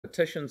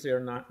petitions, there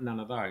are none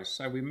of those.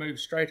 So we move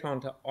straight on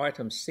to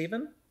item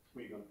 7.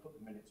 We're going to put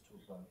the minutes to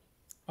a vote.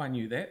 I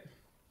knew that.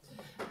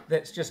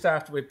 That's just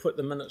after we put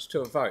the minutes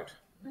to a vote.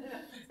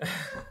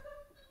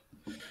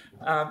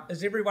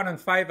 Is everyone in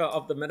favour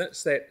of the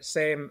minutes that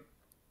Sam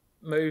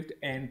moved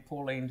and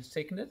Pauline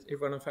seconded?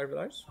 Everyone in favour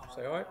of those?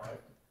 Say aye.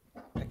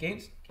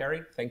 Against?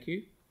 Carried. Thank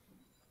you.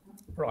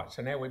 Right,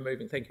 so now we're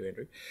moving... Thank you,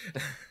 Andrew.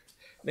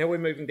 Now we're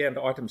moving down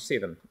to item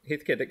 7,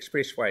 Heathcote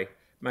Expressway,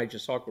 Major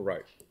Cycle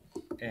Road.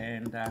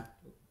 And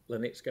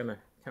Lynette's going to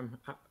come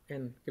up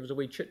and give us a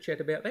wee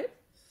chit-chat about that.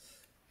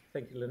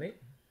 Thank you, Lynette.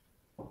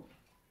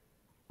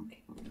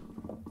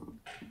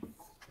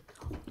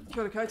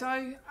 Kia ora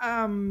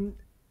koutou.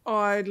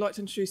 I'd like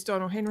to introduce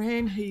Donald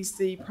Hanrahan. He's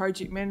the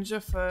project manager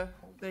for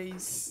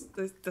this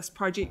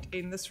project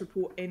and this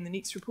report and the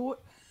next report.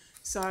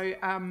 So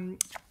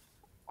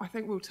I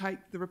think we'll take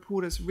the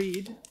report as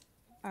read,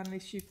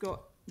 unless you've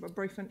got a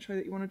brief intro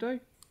that you want to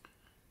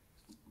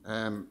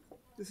do.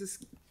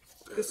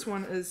 This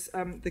one is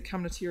the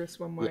Cumnor Terrace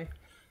one way.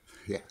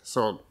 Yeah,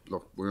 so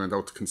look, we went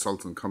out to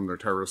consult on Cumnor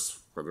Terrace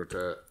whether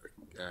to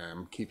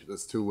keep it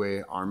as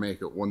two-way or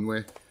make it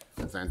one-way.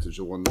 The advantage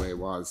of one-way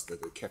was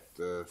that it kept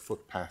the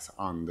footpath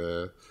on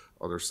the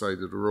other side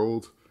of the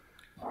road.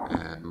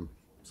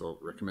 So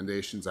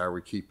recommendations are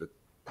we keep it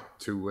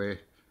two-way.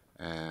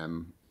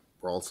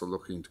 We're also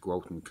looking to go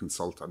out and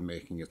consult on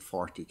making it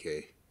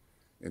 40k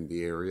in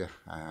the area.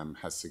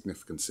 Has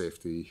significant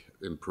safety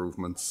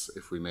improvements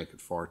if we make it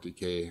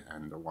 40k,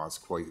 and there was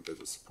quite a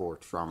bit of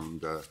support from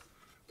the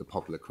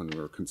public when we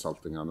were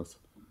consulting on it.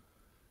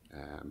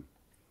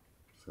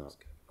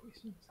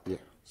 Yeah,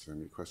 is there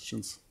any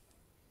questions?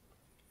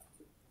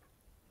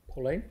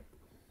 Pauline?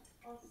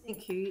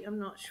 Thank you. I'm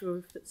not sure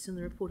if it's in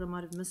the report, I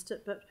might have missed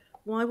it, but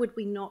why would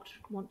we not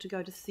want to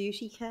go to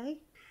 30k?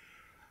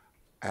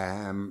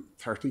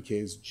 30k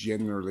is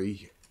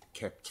generally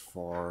kept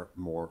for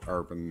more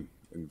urban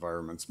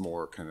environments,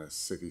 more kind of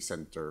city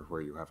centre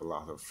where you have a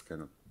lot of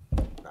kind of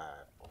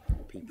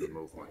people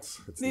movements.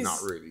 It's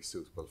not really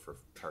suitable for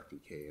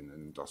 30k in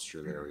an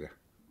industrial area.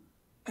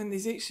 And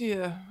there's actually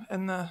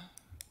in the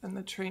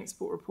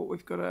transport report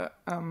we've got a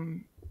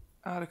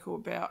article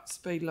about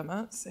speed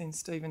limits, and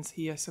Stephen's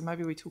here, so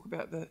maybe we talk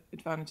about the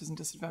advantages and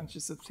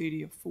disadvantages of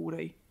 30 or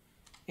 40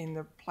 and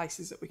the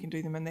places that we can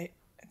do them in that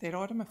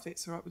item, if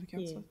that's all right with the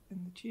council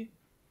and the chair.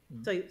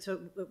 So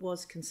it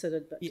was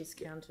considered but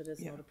discounted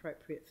as not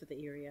appropriate for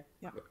the area.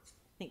 Yeah.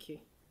 Thank you.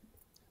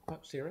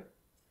 Sarah?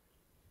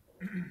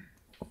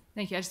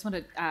 Thank you. I just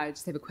wanted to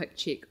just have a quick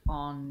check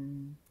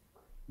on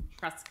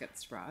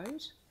Truscott's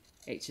Road,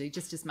 actually,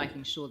 just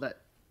making sure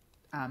that,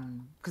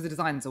 because the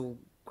design's all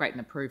great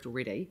and approved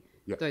already,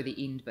 though the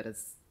end bit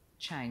is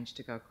changed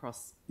to go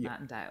across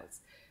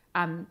Martindale's.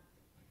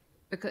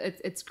 Because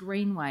it's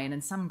greenway, and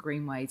in some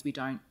greenways we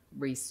don't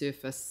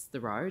resurface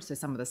the road. So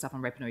some of the stuff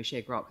on Rapanui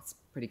Shag Rock, it's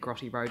pretty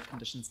grotty road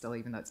condition still,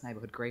 even though it's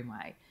neighbourhood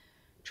greenway.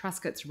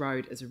 Truscott's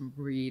Road is in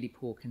really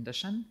poor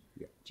condition.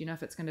 Yeah. Do you know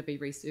if it's going to be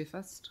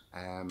resurfaced?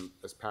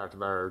 As part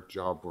of our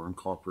job, we're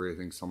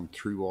incorporating some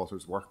through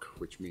waters work,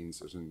 which means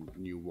there's a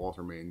new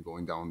water main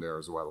going down there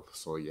as well.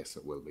 So yes,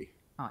 it will be.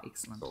 Oh,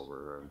 excellent. So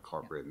we're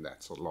incorporating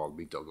that, so it'll all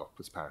be dug up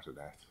as part of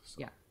that.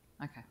 So. Yeah,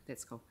 okay,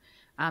 that's cool.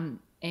 And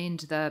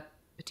the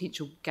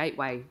potential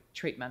gateway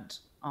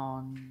treatment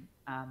on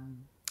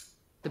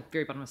the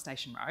very bottom of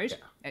Station Road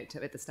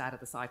at the start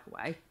of the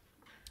cycleway.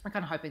 I'm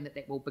kind of hoping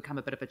that will become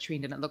a bit of a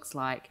trend, and it looks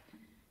like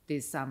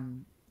there's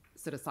some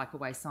sort of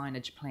cycleway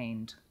signage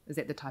planned. Is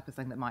that the type of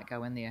thing that might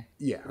go in there?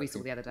 Yeah. We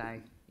saw the other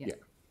day. Yeah,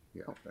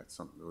 cool. That's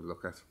something we'll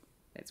look at.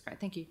 That's great,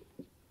 thank you.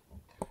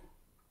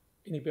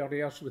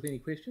 Anybody else with any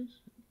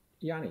questions?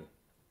 Yanni?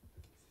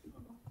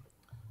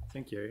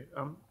 Thank you.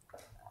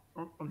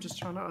 I'm just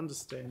trying to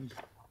understand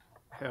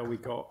how we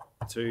got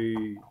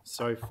to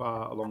so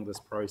far along this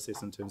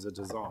process in terms of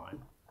design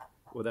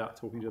without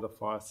talking to the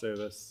fire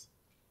service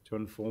to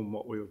inform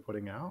what we were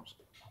putting out.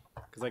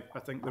 Because I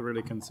think the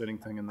really concerning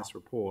thing in this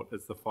report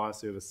is the fire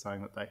service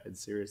saying that they had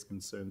serious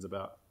concerns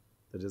about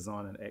the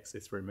design and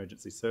access for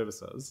emergency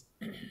services.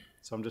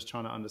 So I'm just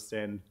trying to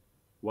understand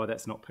why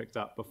that's not picked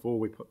up before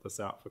we put this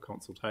out for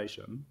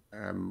consultation.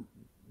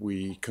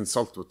 We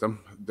consulted with them.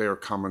 Their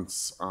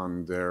comments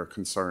on their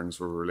concerns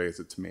were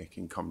related to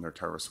making Cumnor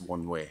Terrace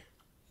one way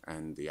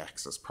and the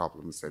access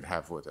problems they'd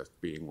have with it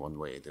being one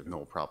way. They've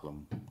no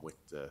problem with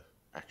the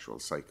actual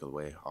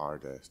cycleway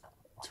or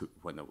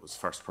when it was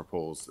first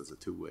proposed as a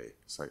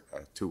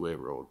two-way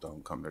road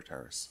down Cumnor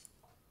Terrace.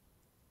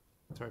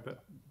 Sorry,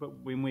 but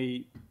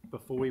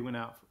before we went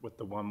out with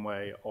the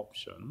one-way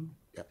option,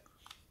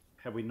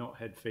 have we not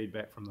had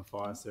feedback from the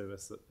fire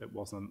service that it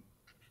wasn't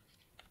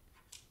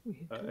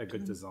a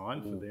good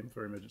design for them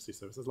for emergency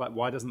services? Like,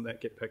 why doesn't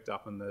that get picked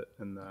up in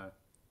the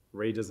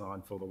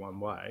redesign for the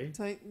one-way?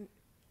 So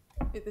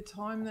at the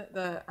time that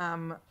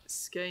the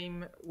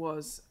scheme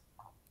was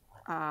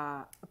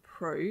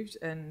approved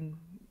in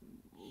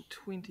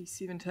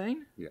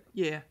 2017,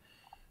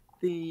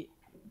 the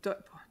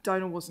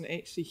donor wasn't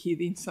actually here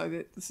then, so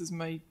that this is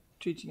me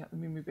dredging up the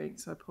memory bank,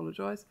 so I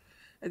apologise.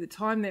 At the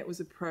time that was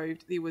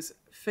approved, there was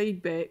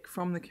feedback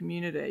from the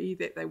community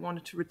that they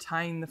wanted to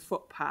retain the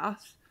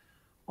footpath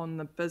on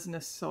the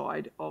business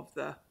side of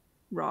the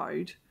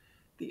road.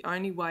 The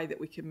only way that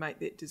we could make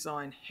that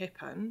design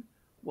happen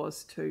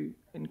was to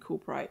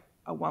incorporate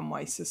a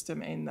one-way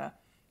system, and the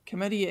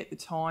committee at the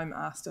time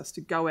asked us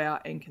to go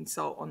out and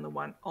consult on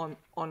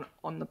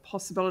the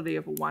possibility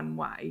of a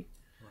one-way.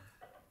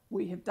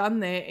 We have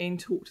done that and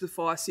talked to the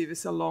fire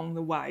service along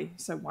the way.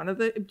 So one of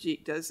the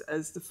objectives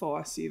is the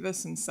fire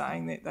service and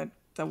saying that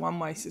the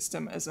one-way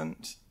system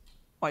isn't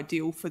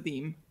ideal for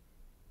them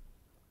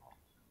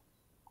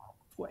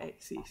for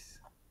access.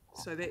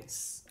 So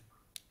that's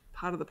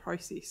part of the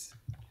process.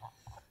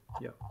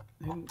 Yeah,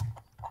 and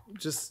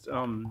just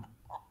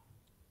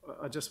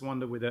I just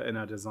wonder whether in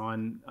our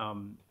design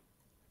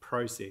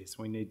process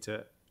we need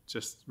to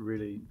just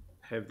really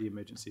have the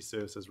emergency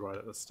services right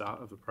at the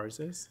start of the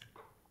process.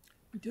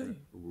 We do.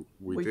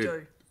 We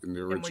did in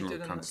the original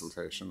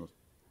consultation.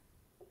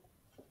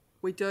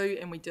 We do,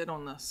 and we did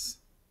on this.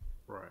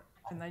 Right.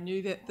 And they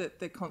knew that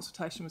the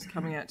consultation was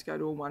coming out to go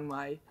to a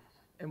one-way,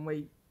 and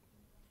we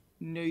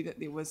knew that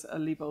there was a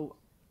level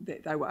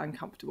that they were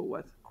uncomfortable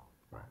with.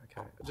 Right,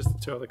 okay.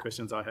 Just two other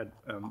questions I had,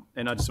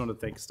 and I just want to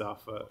thank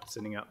staff for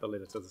sending out the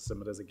letter to the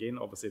submitters again.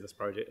 Obviously, this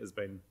project has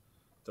been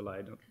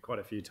delayed quite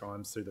a few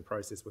times through the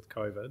process with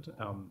COVID,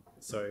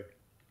 so,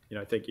 you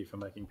know, thank you for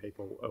making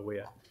people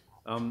aware.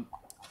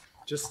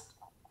 Just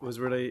was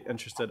really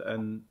interested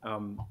in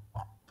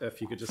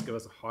if you could just give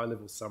us a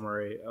high-level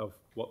summary of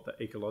what the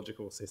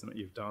ecological assessment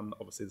you've done.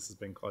 Obviously, this has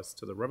been close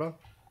to the river.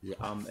 Yeah.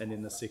 And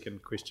then the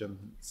second question,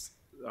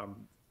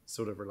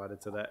 sort of related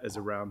to that, is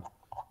around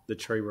the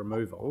tree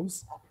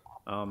removals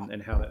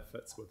and how that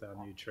fits with our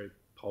new tree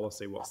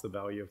policy. What's the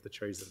value of the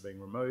trees that are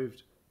being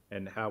removed,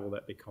 and how will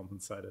that be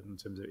compensated in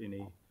terms of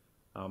any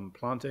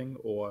planting,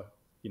 or,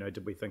 you know,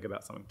 did we think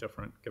about something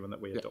different given that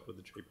we adopted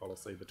the tree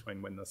policy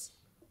between when this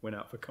went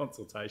out for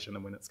consultation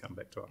and when it's come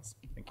back to us?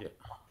 Thank you.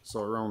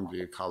 So around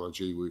the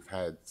ecology, we've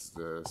had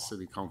the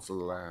City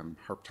Council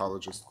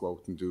herpetologist go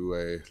out and do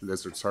a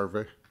lizard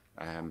survey,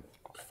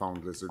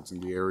 found lizards in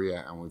the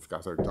area, and we've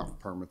got our DOC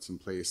permits in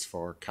place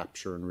for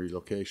capture and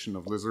relocation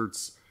of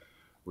lizards.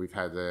 We've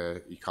had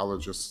an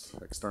ecologist,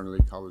 external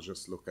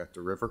ecologist, look at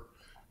the river,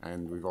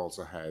 and we've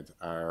also had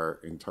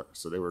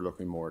so they were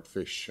looking more at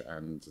fish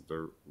and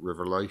the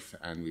river life,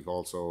 and we've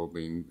also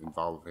been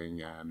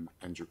involving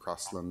Andrew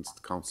Crossland,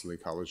 the council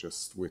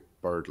ecologist, with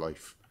bird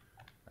life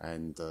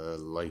and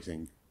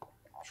lighting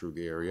through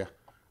the area.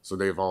 So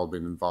they've all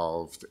been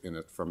involved in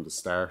it from the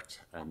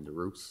start and the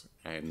route,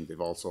 and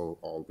they've also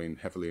all been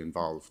heavily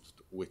involved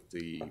with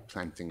the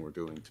planting we're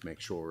doing to make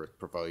sure it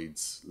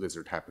provides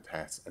lizard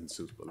habitat and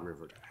suitable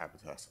river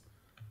habitat.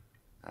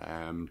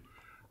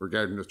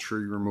 Regarding the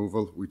tree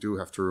removal, we do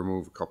have to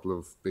remove a couple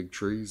of big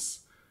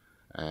trees,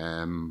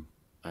 and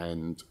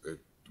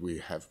we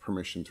have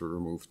permission to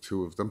remove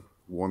 2 of them.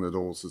 One of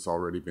those has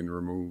already been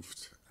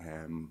removed,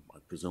 I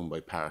presume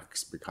by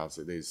Parks, because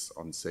it is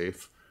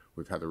unsafe.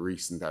 We've had a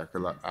recent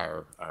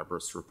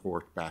arborist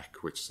report back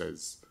which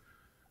says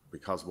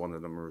because one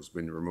of them has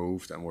been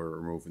removed and we're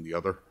removing the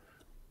other,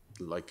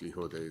 the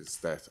likelihood is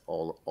that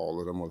all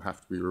of them will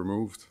have to be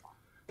removed.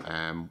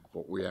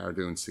 But we are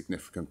doing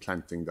significant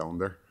planting down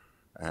there.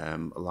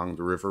 Along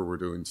the river, we're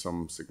doing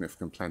some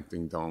significant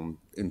planting down,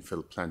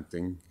 infill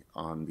planting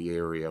on the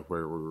area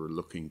where we were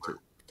looking to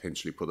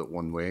potentially put it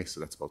one way. So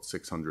that's about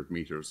 600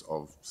 metres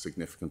of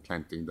significant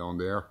planting down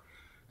there.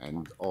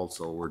 And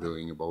also we're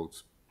doing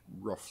about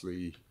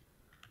roughly,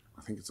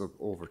 I think it's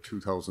over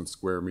 2,000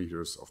 square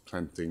metres of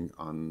planting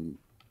on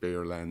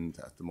bare land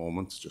at the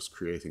moment, just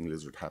creating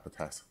lizard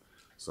habitat.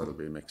 So it'll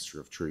be a mixture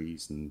of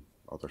trees and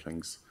other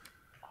things.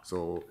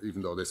 So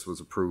even though this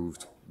was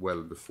approved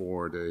well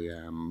before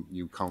the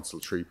new council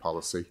tree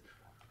policy,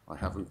 I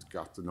haven't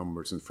got the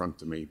numbers in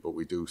front of me, but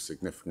we do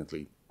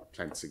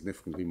plant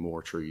significantly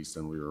more trees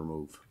than we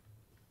remove,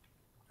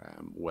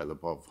 well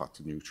above what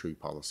the new tree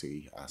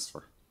policy asks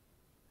for.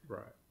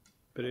 Right,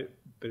 but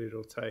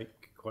it'll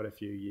take quite a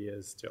few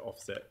years to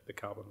offset the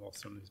carbon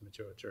loss from these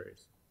mature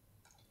trees.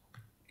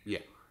 Yeah,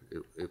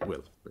 it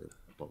will,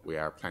 but we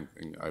are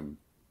planting.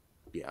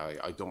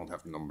 I don't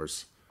have the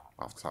numbers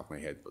off the top of my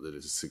head, but it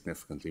is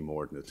significantly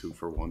more than a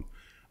 2-for-1,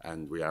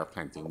 and we are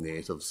planting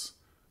natives.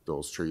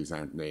 Those trees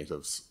aren't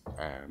natives,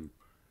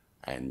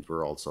 and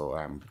we're also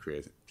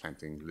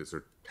planting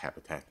lizard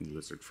habitat and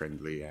lizard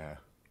friendly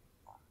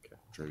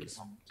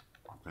trees,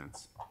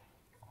 plants.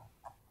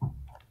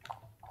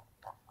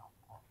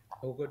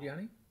 All good,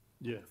 Yanni?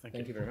 Yeah, thank you.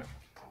 Thank you very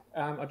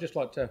much. I'd just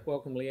like to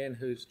welcome Leanne,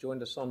 who's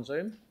joined us on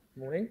Zoom.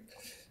 Morning.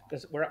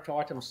 We're up to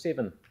item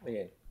 7,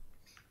 Leanne.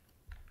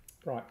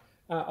 Right.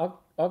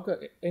 I've got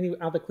any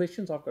other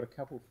questions? I've got a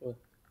couple for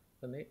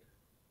Lynette.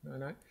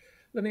 No.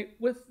 Lynette,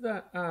 with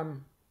the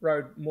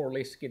road more or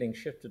less getting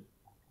shifted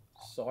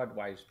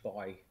sideways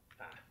by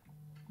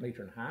a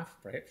metre and a half,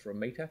 perhaps, or a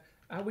metre,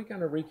 are we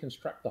going to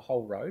reconstruct the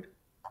whole road?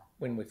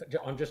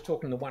 I'm just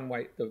talking the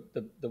one-way,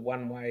 the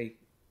one-way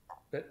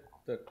bit,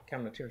 the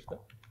Cumnor Terrace bit.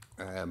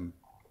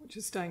 Which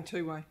is staying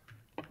 2-way.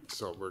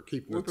 So we're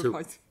keeping We're it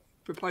two.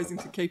 proposing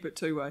to keep it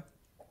two-way.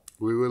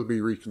 We will be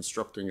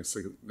reconstructing a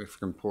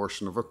significant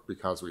portion of it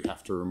because we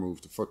have to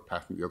remove the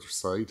footpath on the other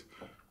side,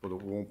 but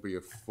it won't be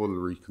a full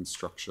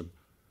reconstruction.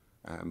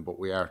 But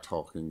we are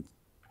talking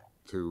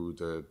to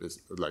the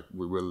business, like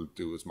we will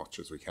do as much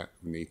as we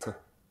need to.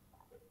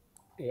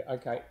 Yeah,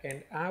 okay.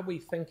 And are we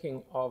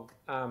thinking of,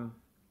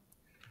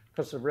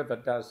 because the river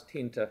does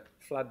tend to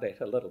flood that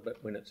a little bit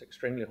when it's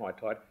extremely high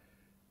tide,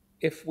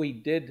 if we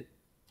did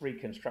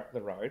reconstruct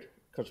the road,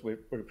 because we're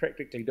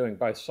practically doing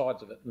both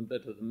sides of it, and a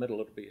bit of the middle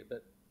it'll be a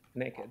bit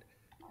knackered,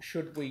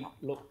 should we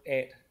look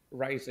at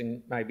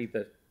raising maybe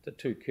the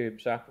two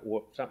curbs up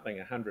or something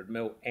 100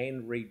 mil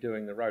and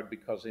redoing the road,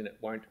 because then it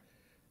won't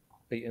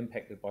be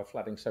impacted by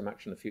flooding so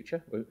much in the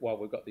future while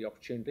we've got the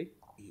opportunity?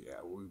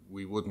 Yeah,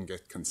 we wouldn't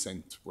get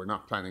consent. We're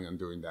not planning on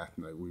doing that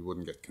now. We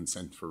wouldn't get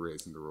consent for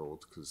raising the road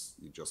because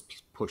you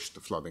just push the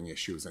flooding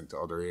issues into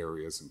other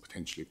areas and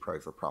potentially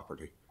private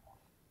property.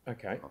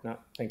 Okay, no,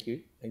 thank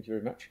you. Thank you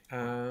very much.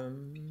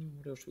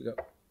 What else we got?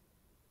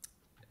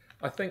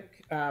 I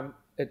think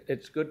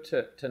it's good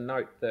to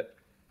note that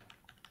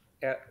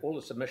all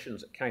the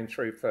submissions that came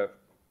through for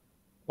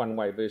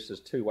one-way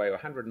versus two-way,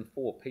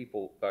 104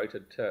 people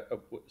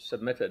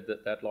submitted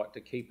that they'd like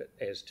to keep it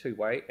as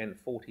two-way, and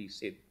 40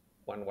 said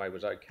one-way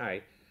was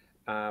okay.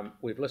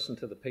 We've listened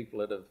to the people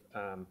that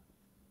have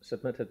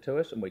submitted to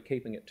us, and we're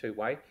keeping it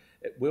two-way.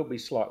 It will be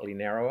slightly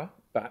narrower,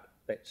 but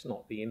that's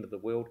not the end of the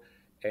world.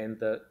 And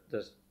the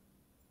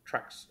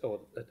trucks,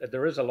 or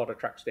there is a lot of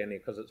trucks down there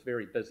because it's a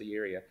very busy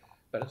area,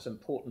 but it's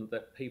important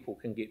that people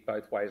can get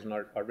both ways. And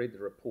I read the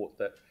report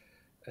that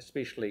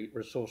especially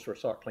resource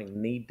recycling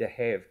need to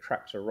have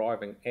trucks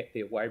arriving at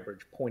their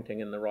weighbridge pointing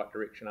in the right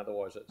direction,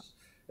 otherwise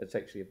it's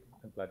actually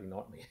a bloody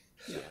nightmare.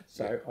 Yeah.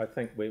 So I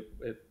think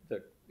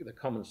the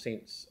common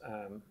sense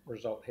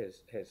result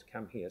has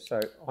come here. So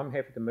I'm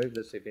happy to move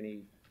this if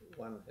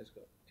anyone has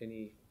got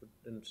any.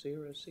 Didn't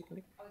Sarah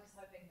seconding? I was just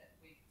hoping that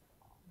we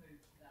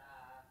moved the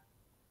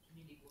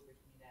community board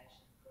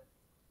recommendation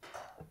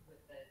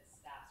with the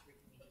staff's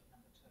recommended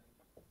number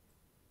 2.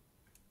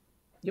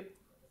 Yep.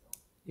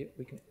 Yep,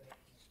 we can.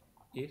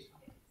 Yes.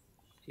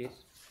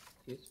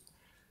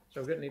 So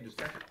we've got any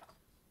discussion?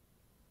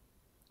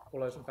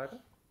 All those in favour?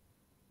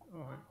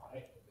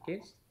 Aye.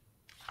 Against?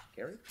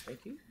 Carried,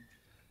 thank you.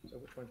 So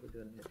which ones are we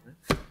doing next,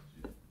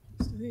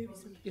 mate?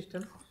 Yes,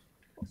 Tim.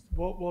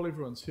 While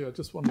everyone's here, I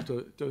just wanted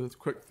to do a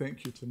quick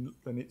thank you to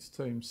the Nets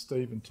team,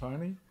 Steve and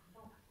Tony.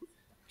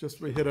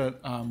 We had a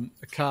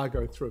car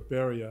go through a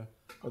barrier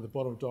at the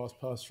bottom of Dice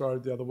Pass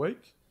Road the other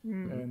week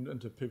and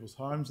into people's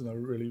homes, and they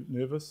were really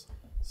nervous.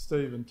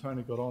 Steve and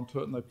Tony got onto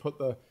it, and they put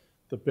the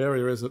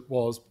barrier as it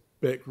was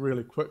back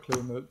really quickly,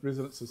 and the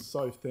residents are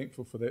so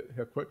thankful for that,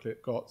 how quickly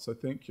it got, so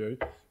thank you.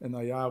 And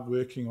they are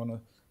working on an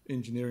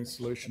engineering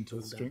solution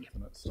to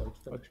strengthen it. So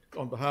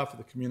on behalf of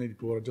the community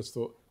board, I just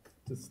thought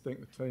to thank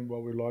the team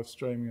while we're live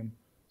streaming, and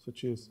so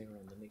cheers.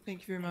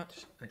 Thank you very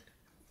much.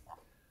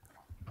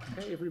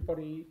 Okay,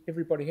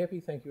 everybody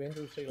happy? Thank you,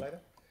 Andrew. See you later.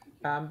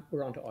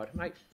 We're on to item 8,